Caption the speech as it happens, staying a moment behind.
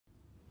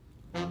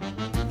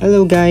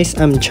Hello guys,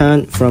 I'm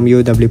Chan from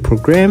UW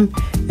program,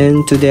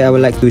 and today I would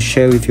like to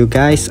share with you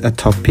guys a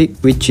topic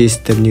which is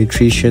the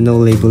nutritional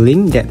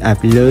labeling that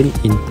I've learned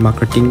in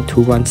Marketing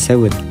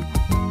 217.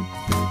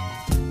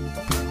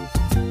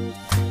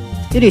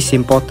 It is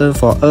important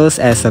for us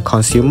as a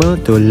consumer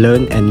to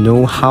learn and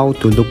know how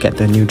to look at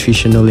the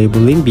nutritional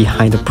labeling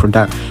behind the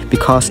product,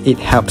 because it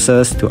helps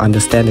us to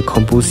understand the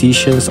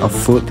compositions of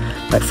food,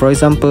 like for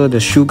example the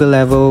sugar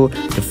level,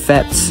 the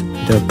fats,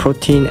 the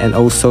protein, and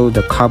also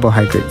the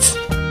carbohydrates.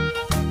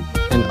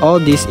 And all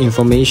these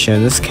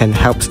informations can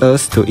help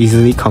us to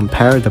easily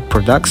compare the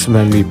products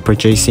when we're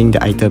purchasing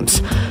the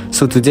items.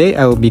 So today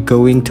I will be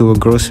going to a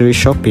grocery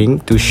shopping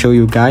to show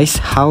you guys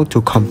how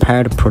to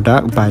compare the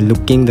product by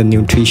looking the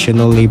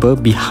nutritional label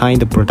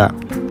behind the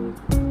product.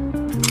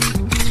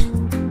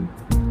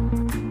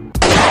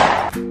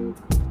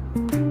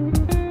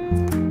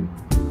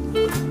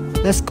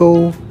 Let's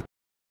go!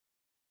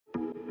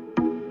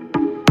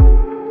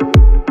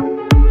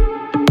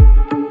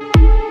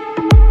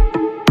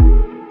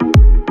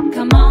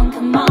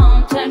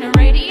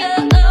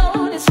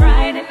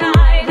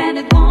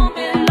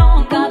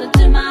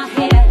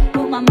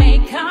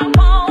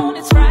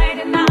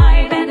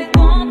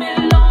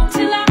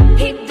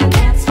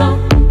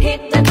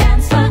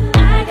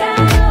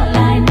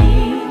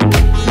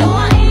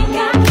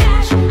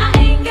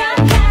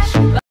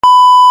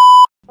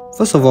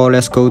 First of all,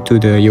 let's go to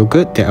the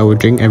yogurt that I will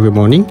drink every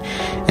morning.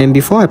 And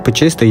before I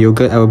purchase the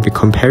yogurt, I will be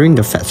comparing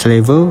the fat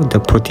level, the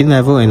protein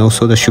level, and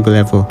also the sugar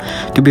level.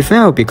 To be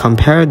fair, I will be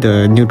comparing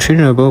the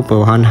nutrient level per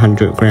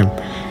 100 gram.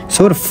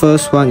 So the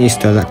first one is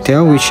the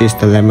lactose, which is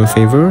the lemon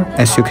flavor.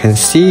 As you can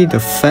see, the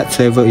fat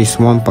level is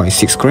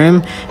 1.6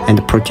 gram and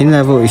the protein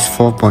level is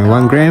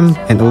 4.1 gram,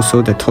 and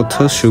also the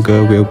total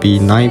sugar will be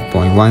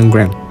 9.1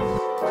 gram.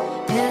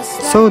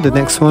 So the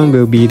next one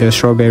will be the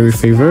strawberry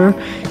flavor,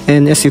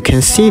 and as you can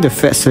see, the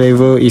fat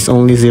level is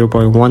only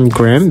 0.1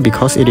 gram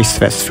because it is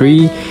fat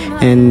free,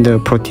 and the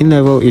protein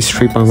level is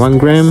 3.1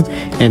 gram,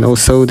 and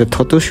also the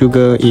total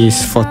sugar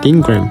is 14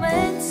 gram.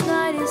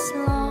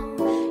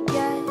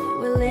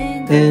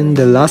 And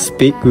the last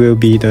pick will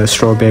be the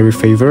strawberry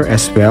flavor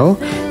as well.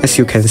 As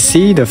you can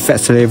see, the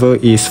fat level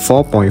is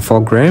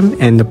 4.4 gram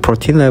and the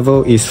protein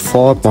level is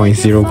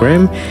 4.0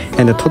 gram,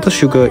 and the total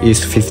sugar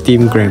is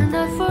 15 gram.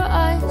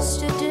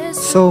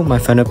 So my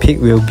final pick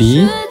will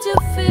be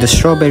the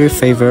strawberry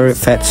flavor,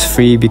 fats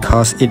free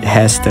because it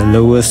has the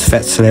lowest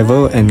fat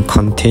level and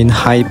contain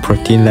high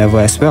protein level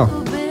as well.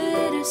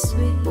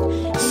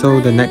 So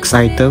the next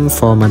item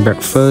for my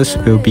breakfast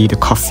will be the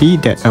coffee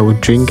that I will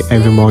drink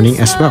every morning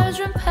as well.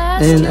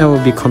 And I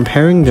will be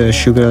comparing the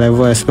sugar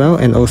level as well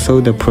and also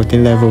the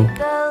protein level.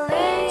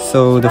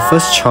 So the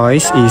first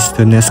choice is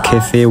the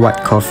Nescafe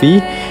white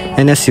coffee,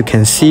 and as you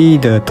can see,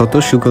 the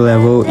total sugar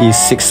level is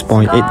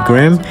 6.8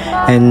 gram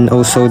and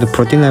also the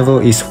protein level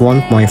is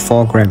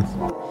 1.4 gram.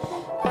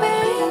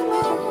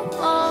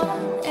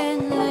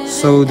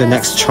 So the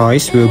next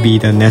choice will be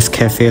the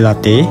Nescafe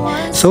latte.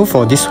 So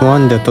for this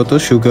one, the total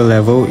sugar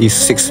level is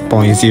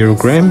 6.0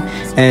 gram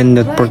and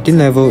the protein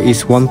level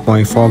is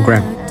 1.4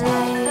 gram.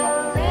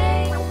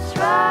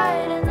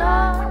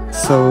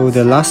 So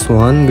the last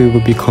one, we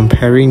will be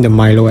comparing the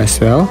Milo as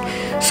well.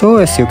 So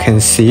as you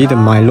can see, the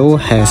Milo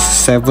has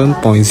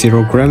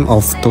 7.0 gram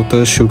of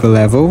total sugar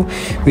level,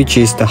 which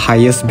is the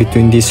highest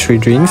between these three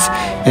drinks,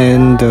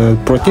 and the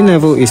protein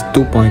level is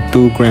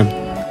 2.2 gram.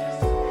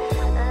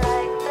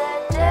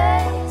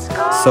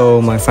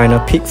 So my final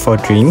pick for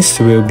drinks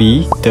will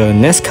be the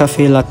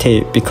Nescafe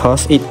latte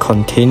because it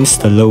contains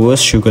the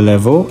lowest sugar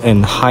level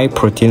and high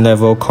protein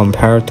level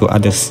compared to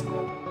others.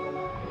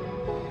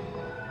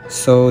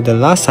 So the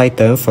last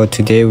item for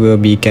today will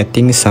be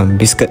getting some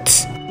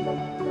biscuits.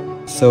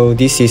 So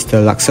this is the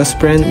Luxus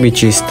brand,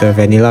 which is the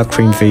vanilla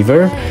cream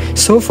flavor.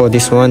 So for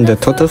this one, the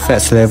total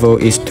fat level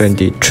is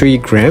 23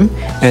 gram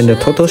and the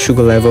total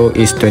sugar level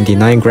is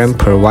 29 gram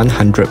per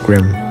 100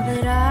 gram.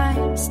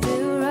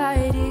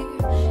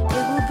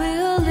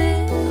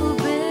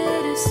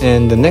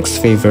 And the next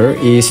flavor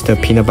is the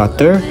peanut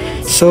butter.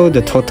 So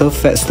the total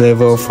fat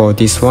level for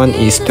this one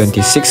is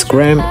 26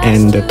 gram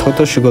and the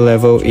total sugar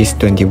level is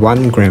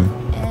 21 gram.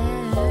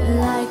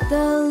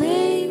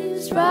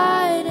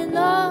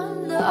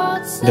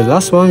 The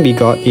last one we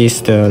got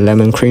is the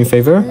lemon cream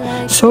flavor.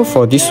 So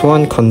for this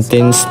one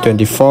contains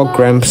 24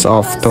 grams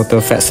of total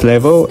fat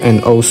level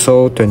and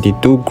also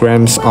 22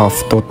 grams of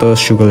total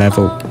sugar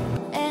level.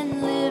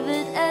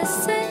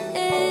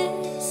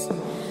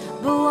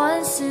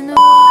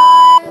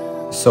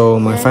 So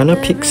my final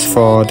picks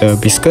for the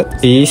biscuit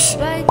is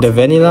the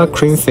vanilla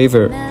cream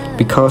flavor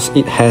because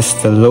it has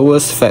the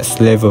lowest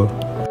fat level.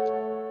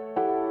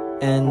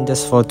 And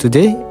that's for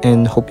today,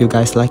 and hope you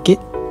guys like it.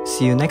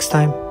 See you next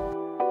time.